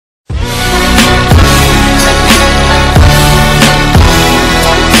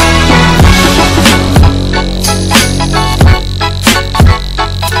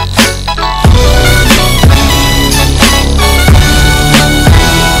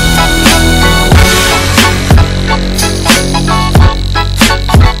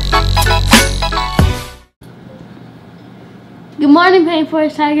Participating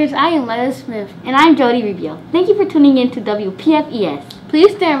Forest Tigers, I am Layla Smith. And I'm Jody Rubio. Thank you for tuning in to WPFES.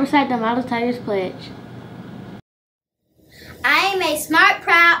 Please stand and recite the Model Tigers Pledge. I am a smart,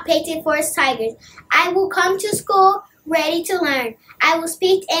 proud, patriot Forest Tigers. I will come to school ready to learn. I will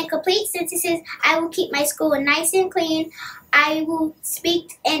speak and complete sentences. I will keep my school nice and clean. I will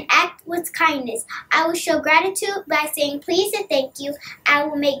speak and act with kindness. I will show gratitude by saying please and thank you. I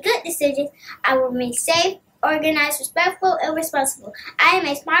will make good decisions. I will remain safe, organized, respectful, and responsible. I am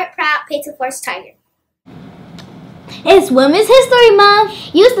a smart, proud, patriot Forest Tiger. It's Women's History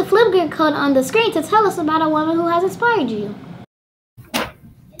Month. Use the Flipgrid code on the screen to tell us about a woman who has inspired you. 3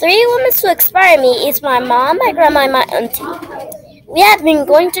 women who inspire me is my mom, my grandma, and my auntie. We have been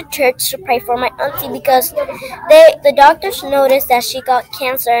going to church to pray for my auntie because the doctors noticed that she got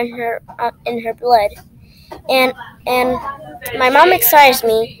cancer in her blood, and my mom inspires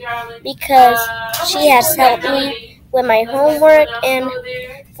me because she has helped me with my homework and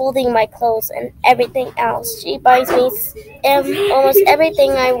folding my clothes and everything else. She buys me almost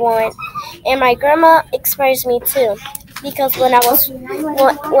everything I want, and my grandma inspires me too. Because when I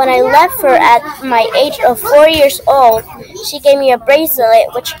left her at my age of 4 years old, she gave me a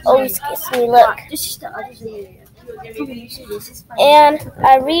bracelet which always gives me luck. And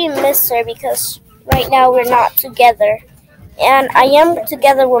I really miss her because right now we're not together. And I am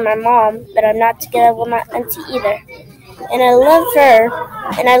together with my mom, but I'm not together with my auntie either. And I love her,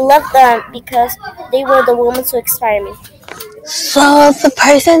 and I love them because they were the women who inspired me. So the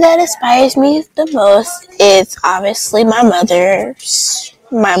person that inspires me the most is obviously my mother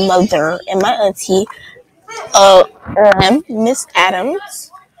and my auntie, and Miss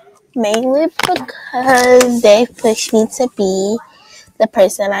Adams, mainly because they pushed me to be the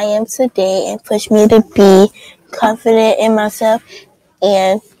person I am today and pushed me to be confident in myself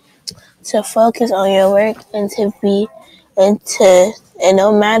and to focus on your work and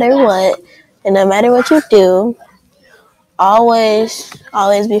no matter what you do, always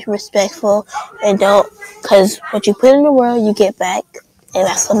be respectful and because what you put in the world, you get back. And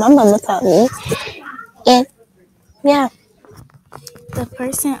that's what my mama taught me. And yeah. The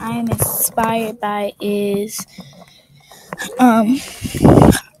person I am inspired by is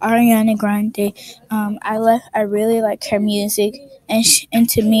Ariana Grande. I really like her music, and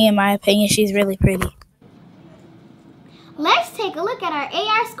to me, in my opinion, she's really pretty. Let's take a look at our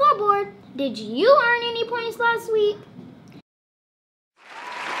AR scoreboard. Did you earn any points last week?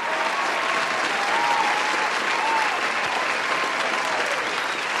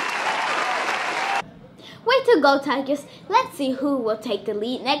 Way to go, Tigers. Let's see who will take the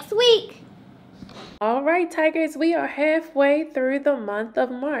lead next week. All right, Tigers, we are halfway through the month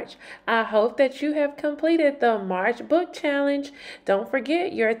of March. I hope that you have completed the March Book Challenge. Don't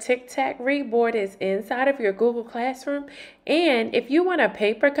forget your Tic-Tac-Read board is inside of your Google Classroom. And if you want a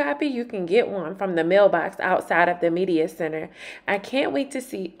paper copy, you can get one from the mailbox outside of the Media Center. I can't wait to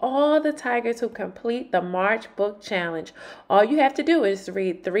see all the Tigers who complete the March Book Challenge. All you have to do is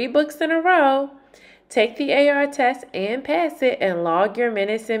read 3 books in a row. Take the AR test and pass it and log your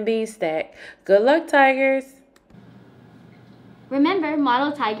minutes in Beanstack. Good luck, Tigers. Remember,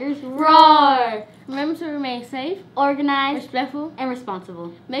 Model Tigers roar! Remember to remain safe, Organized, respectful, and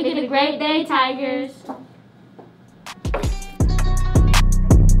responsible. Make it a great day, Tigers.